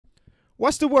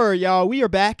What's the word, y'all? We are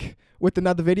back with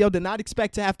another video. Did not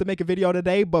expect to have to make a video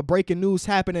today, but breaking news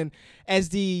happening as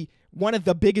one of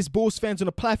the biggest Bulls fans on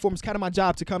the platform. It's kind of my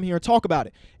job to come here and talk about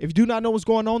it. If you do not know what's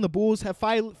going on, the Bulls have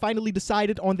finally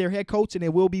decided on their head coach, and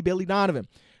it will be Billy Donovan.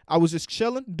 I was just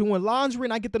chilling, doing laundry,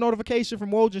 and I get the notification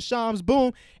from Woj and Shams,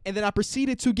 boom, and then I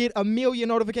proceeded to get a million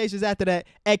notifications after that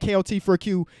at KLT for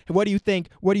Q. What do you think?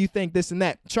 What do you think? This and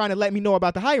that, trying to let me know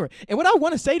about the hiring. And what I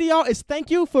want to say to y'all is thank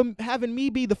you for having me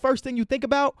be the first thing you think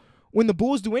about when the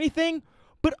Bulls do anything,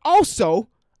 but also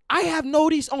I have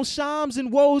noticed on Shams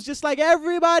and Woj just like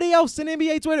everybody else in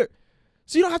NBA Twitter.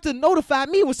 So you don't have to notify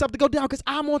me when something go down because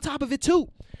I'm on top of it too.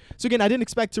 So again, I didn't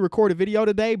expect to record a video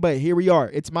today, but here we are.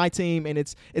 It's my team, and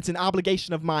it's an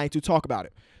obligation of mine to talk about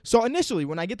it. So initially,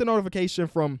 when I get the notification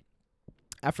from,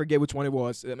 I forget which one it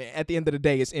was. I mean, at the end of the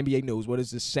day, it's NBA News. What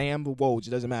is this, Sam or Woj?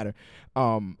 It doesn't matter.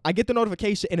 I get the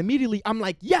notification, and immediately I'm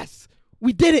like, yes,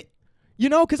 we did it. You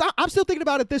know, because I'm still thinking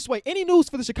about it this way. Any news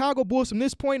for the Chicago Bulls from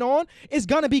this point on is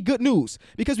going to be good news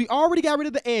because we already got rid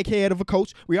of the egghead of a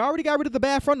coach. We already got rid of the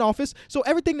bad front office. So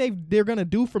everything they're going to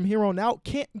do from here on out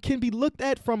can be looked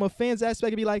at from a fan's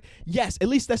aspect and be like, yes, at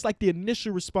least that's like the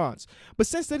initial response. But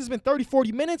since then, it's been 30,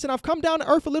 40 minutes, and I've come down to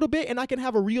earth a little bit, and I can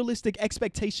have a realistic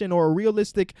expectation or a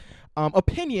realistic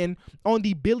opinion on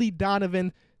the Billy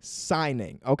Donovan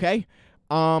signing, okay?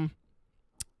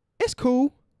 It's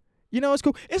cool. You know, it's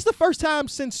cool. It's the first time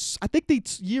since, I think the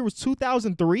year was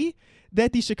 2003,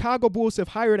 that the Chicago Bulls have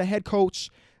hired a head coach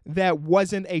that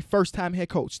wasn't a first-time head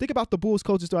coach. Think about the Bulls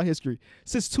coaches throughout history.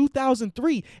 Since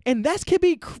 2003. And that can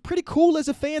be pretty cool as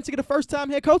a fan to get a first-time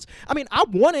head coach. I mean, I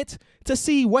wanted to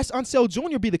see Wes Unseld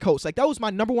Jr. be the coach. Like, that was my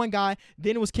number one guy.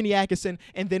 Then it was Kenny Atkinson,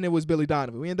 and then it was Billy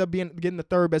Donovan. We ended up getting the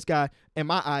third best guy in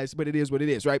my eyes, but it is what it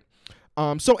is, right?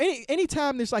 So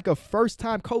anytime there's like a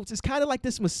first-time coach, it's kind of like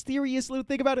this mysterious little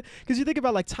thing about it. Because you think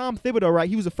about like Tom Thibodeau, right?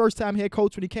 He was a first-time head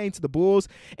coach when he came to the Bulls.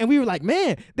 And we were like,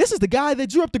 man, this is the guy that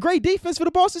drew up the great defense for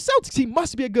the Boston Celtics. He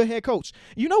must be a good head coach.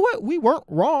 You know what? We weren't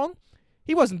wrong.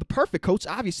 He wasn't the perfect coach,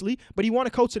 obviously, but he won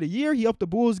a coach of the year. He helped the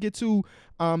Bulls get to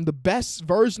the best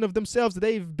version of themselves that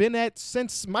they've been at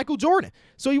since Michael Jordan.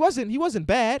 So he wasn't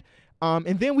bad.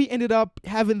 And then we ended up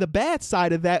having the bad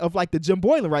side of that of like the Jim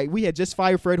Boylan, right? We had just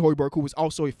fired Fred Hoiberg, who was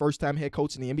also a first-time head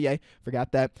coach in the NBA.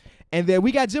 Forgot that. And then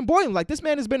we got Jim Boylan. Like, this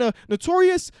man has been a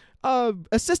notorious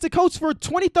assistant coach for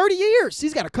 20, 30 years.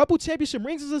 He's got a couple championship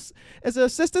rings as an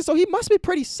assistant, so he must be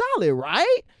pretty solid,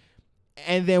 right?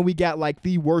 And then we got like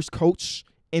the worst coach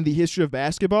in the history of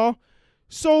basketball.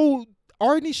 So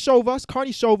Carney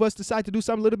Shovas decided to do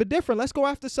something a little bit different. Let's go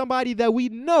after somebody that we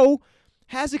know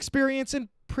has experience in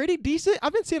pretty decent.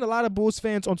 I've been seeing a lot of Bulls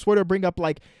fans on Twitter bring up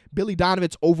like Billy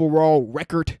Donovan's overall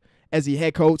record as a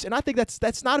head coach, and I think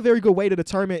that's not a very good way to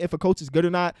determine if a coach is good or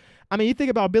not. I mean, you think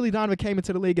about Billy Donovan came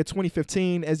into the league in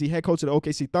 2015 as the head coach of the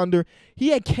OKC Thunder. He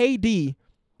had KD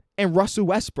and Russell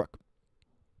Westbrook.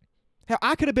 Hell,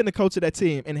 I could have been the coach of that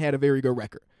team and had a very good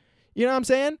record. You know what I'm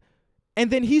saying? And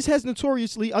then he has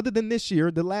notoriously, other than this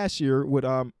year, the last year with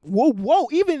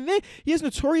even then, he has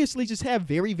notoriously just had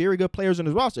very, very good players on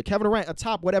his roster. Kevin Durant, a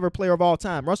top whatever player of all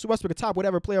time. Russell Westbrook, a top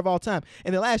whatever player of all time.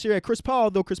 And then last year at Chris Paul,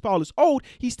 though Chris Paul is old,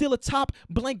 he's still a top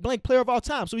blank player of all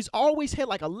time. So he's always had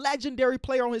like a legendary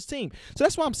player on his team. So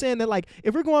that's why I'm saying that, like,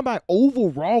 if we're going by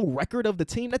overall record of the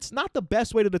team, that's not the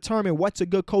best way to determine what's a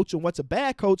good coach and what's a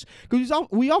bad coach. Because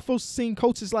we also seen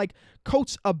coaches like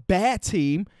coach a bad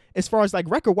team as far as like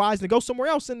record-wise and go somewhere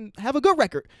else and have a good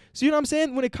record. So you know what I'm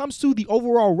saying? When it comes to the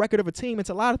overall record of a team, it's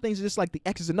a lot of things just like the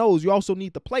X's and O's. You also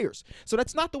need the players. So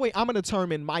that's not the way I'm going to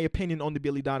determine my opinion on the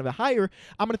Billy Donovan hire.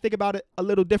 I'm going to think about it a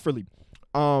little differently.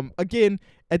 Again,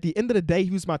 at the end of the day,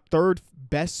 he was my third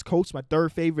best coach, my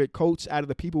third favorite coach out of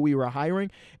the people we were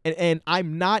hiring. And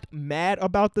I'm not mad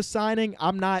about the signing.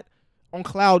 I'm not on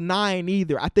cloud nine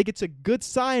either. I think it's a good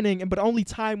signing, but only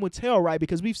time will tell, right?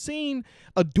 Because we've seen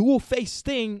a dual-faced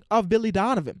thing of Billy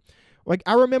Donovan. Like,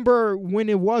 I remember when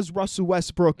it was Russell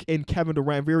Westbrook and Kevin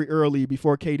Durant very early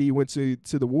before KD went to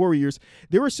the Warriors,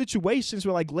 there were situations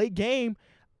where, like, late game,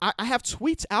 I have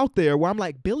tweets out there where I'm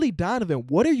like, Billy Donovan,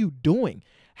 what are you doing?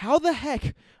 How the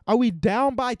heck are we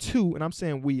down by 2? And I'm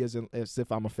saying we as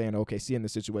if I'm a fan of OKC in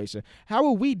this situation. How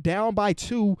are we down by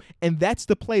 2 and that's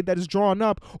the play that is drawn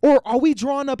up? Or are we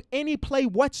drawing up any play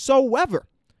whatsoever?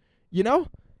 You know?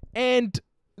 And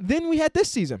then we had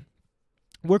this season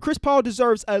where Chris Paul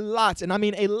deserves a lot, and I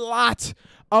mean a lot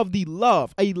of the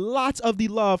love. A lot of the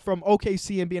love from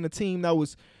OKC and being a team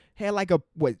that had like a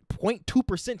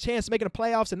 0.2% chance of making the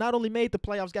playoffs, and not only made the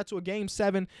playoffs, got to a game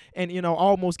 7 and, you know,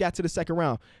 almost got to the second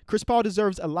round. Chris Paul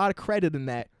deserves a lot of credit in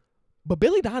that, but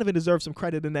Billy Donovan deserves some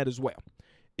credit in that as well.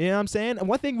 You know what I'm saying? And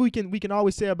one thing we can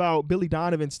always say about Billy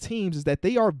Donovan's teams is that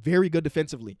they are very good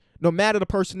defensively, no matter the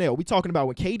personnel. We talking about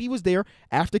when KD was there,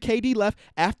 after KD left,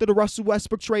 after the Russell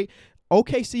Westbrook trade.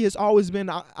 OKC has always been,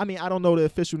 I mean, I don't know the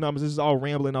official numbers. This is all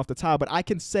rambling off the top, but I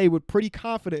can say with pretty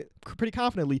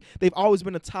confidently, they've always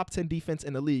been a top 10 defense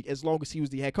in the league as long as he was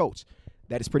the head coach.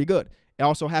 That is pretty good. It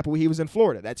also happened when he was in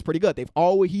Florida. That's pretty good.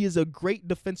 He is a great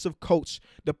defensive coach,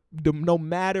 no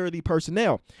matter the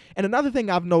personnel. And another thing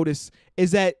I've noticed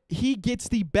is that he gets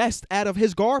the best out of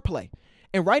his guard play.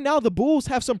 And right now, the Bulls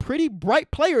have some pretty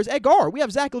bright players at guard. We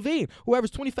have Zach LaVine, who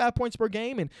averages 25 points per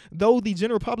game. And though the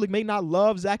general public may not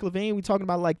love Zach LaVine, we're talking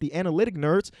about like the analytic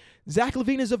nerds, Zach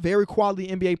LaVine is a very quality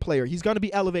NBA player. He's going to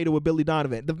be elevated with Billy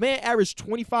Donovan. The man averaged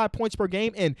 25 points per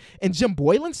game in Jim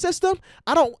Boylan's system.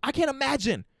 I can't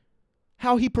imagine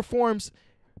how he performs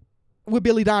with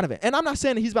Billy Donovan. And I'm not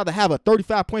saying that he's about to have a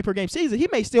 35-point per game season. He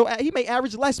may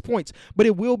average less points, but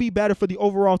it will be better for the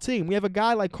overall team. We have a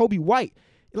guy like Kobe White.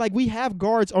 Like, we have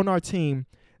guards on our team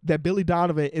that Billy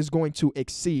Donovan is going to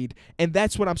exceed, and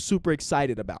that's what I'm super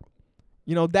excited about.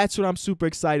 That's what I'm super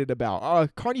excited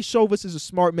about. Carney Chauvis is a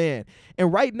smart man,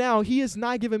 and right now he is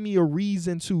not giving me a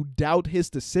reason to doubt his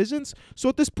decisions. So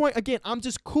at this point, again, I'm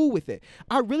just cool with it.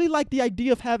 I really like the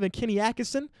idea of having Kenny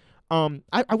Atkinson.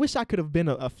 I wish I could have been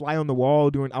a fly on the wall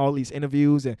during all these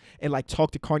interviews and like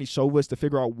talk to Carney Chauvis to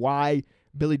figure out why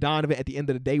Billy Donovan at the end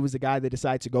of the day was the guy they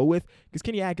decided to go with. Because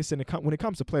Kenny Atkinson, when it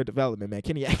comes to player development, man,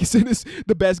 Kenny Atkinson is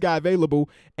the best guy available.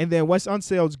 And then Wes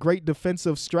Unseld great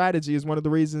defensive strategy is one of the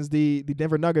reasons the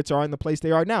Denver Nuggets are in the place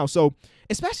they are now. So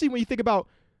especially when you think about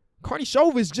Carney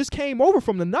Chauvis just came over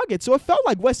from the Nuggets, so it felt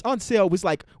like Wes Unseld was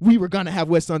like, we were going to have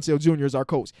Wes Unseld Jr. as our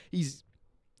coach. He's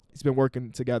been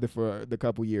working together for the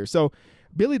couple years. So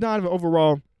Billy Donovan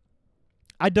overall,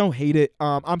 I don't hate it.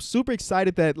 I'm super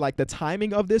excited that like the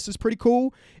timing of this is pretty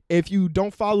cool. If you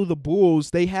don't follow the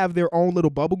Bulls, they have their own little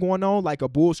bubble going on, like a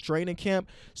Bulls training camp.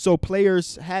 So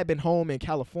players had been home in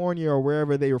California or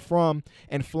wherever they were from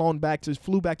and flew back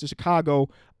to Chicago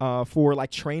for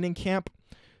like training camp.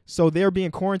 So they're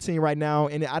being quarantined right now,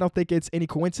 and I don't think it's any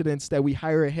coincidence that we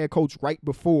hire a head coach right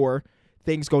before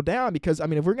things go down, because I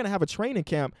mean, if we're gonna have a training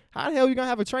camp, how the hell are you gonna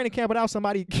have a training camp without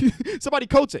somebody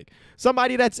coaching,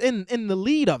 somebody that's in the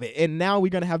lead of it? And now we're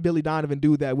gonna have Billy Donovan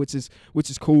do that, which is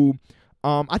cool.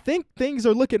 I think things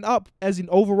are looking up as an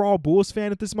overall Bulls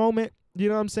fan at this moment. You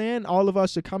know what I'm saying? All of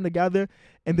us should come together,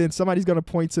 and then somebody's gonna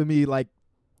point to me like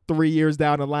 3 years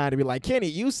down the line and be like, Kenny,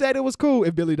 you said it was cool,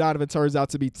 if Billy Donovan turns out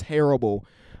to be terrible.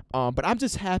 But I'm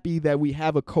just happy that we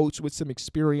have a coach with some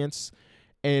experience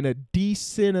and a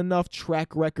decent enough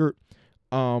track record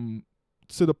to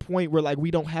the point where, like, we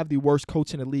don't have the worst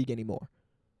coach in the league anymore.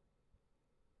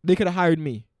 They could have hired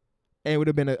me, and it would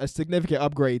have been a significant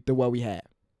upgrade to what we had.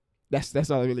 That's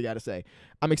all I really got to say.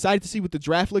 I'm excited to see what the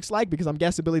draft looks like, because I'm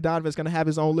guessing Billy Donovan's going to have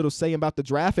his own little say about the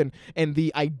draft and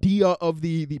the idea of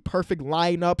the perfect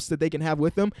lineups that they can have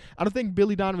with them. I don't think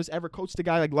Billy Donovan's ever coached a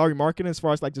guy like Larry Markkinen as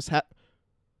far as, like, just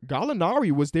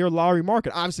Gallinari was their Larry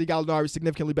Markkinen. Obviously, Gallinari is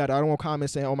significantly better. I don't want to comment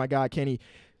saying, oh, my God, Kenny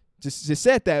just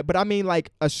said that. But, I mean,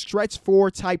 like, a stretch four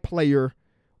type player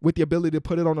with the ability to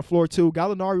put it on the floor, too.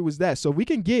 Gallinari was that. So if we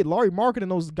can get Larry Markkinen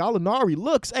those Gallinari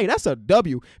looks, hey, that's a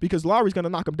W, because Larry's going to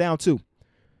knock him down, too.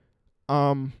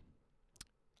 I'm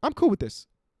cool with this.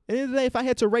 At the end of the day, if I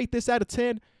had to rate this out of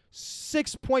 10,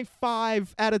 6.5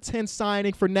 out of 10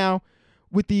 signing for now,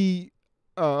 with the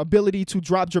ability to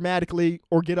drop dramatically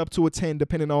or get up to a 10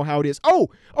 depending on how it is. Oh,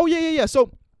 yeah. So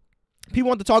people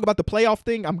want to talk about the playoff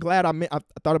thing. I'm glad I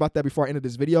thought about that before I ended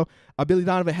this video. Billy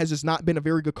Donovan has just not been a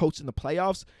very good coach in the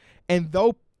playoffs. And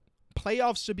though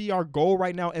playoffs should be our goal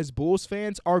right now as Bulls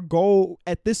fans, our goal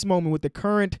at this moment with the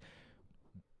current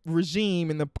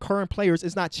regime and the current players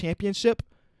is not championship.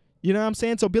 You know what I'm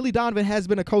saying? So Billy Donovan has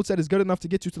been a coach that is good enough to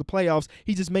get you to the playoffs.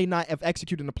 He just may not have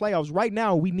executed in the playoffs. Right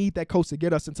now, we need that coach to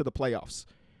get us into the playoffs.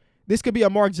 This could be a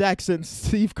Mark Jackson,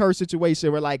 Steve Kerr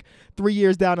situation where, like, 3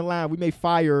 years down the line, we may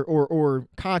fire or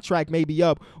contract may be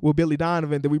up with Billy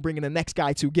Donovan. Then we bring in the next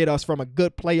guy to get us from a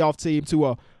good playoff team to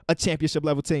a championship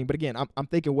level team. But again, I'm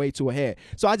thinking way too ahead.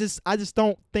 So I just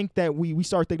don't think that we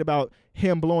start thinking about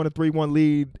him blowing a 3-1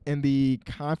 lead in the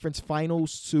conference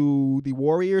finals to the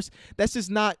Warriors. That's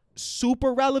just not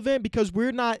super relevant, because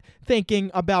we're not thinking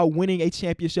about winning a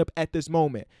championship at this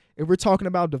moment. If we're talking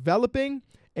about developing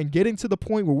and getting to the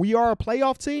point where we are a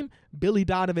playoff team, Billy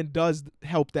Donovan does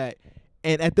help that.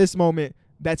 And at this moment,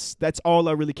 that's all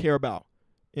I really care about.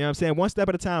 You know what I'm saying? One step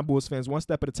at a time, Bulls fans, one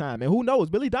step at a time. And who knows?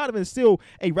 Billy Donovan is still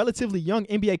a relatively young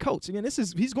NBA coach. Again,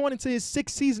 he's going into his 6th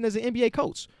season as an NBA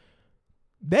coach.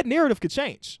 That narrative could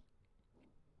change.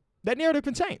 That narrative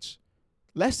can change.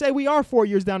 Let's say we are 4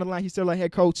 years down the line, he's still a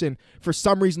head coach, and for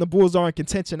some reason the Bulls are in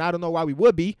contention. I don't know why we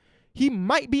would be. He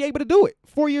might be able to do it.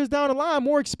 4 years down the line,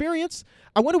 more experience.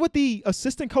 I wonder what the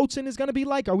assistant coaching is going to be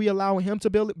like. Are we allowing him to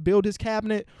build his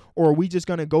cabinet, or are we just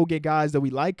going to go get guys that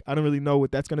we like? I don't really know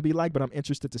what that's going to be like, but I'm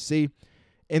interested to see.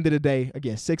 End of the day,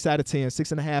 again, 6 out of 10,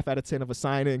 6.5 out of 10 of a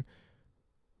signing.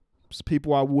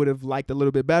 People I would have liked a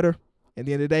little bit better. At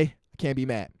the end of the day, I can't be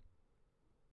mad.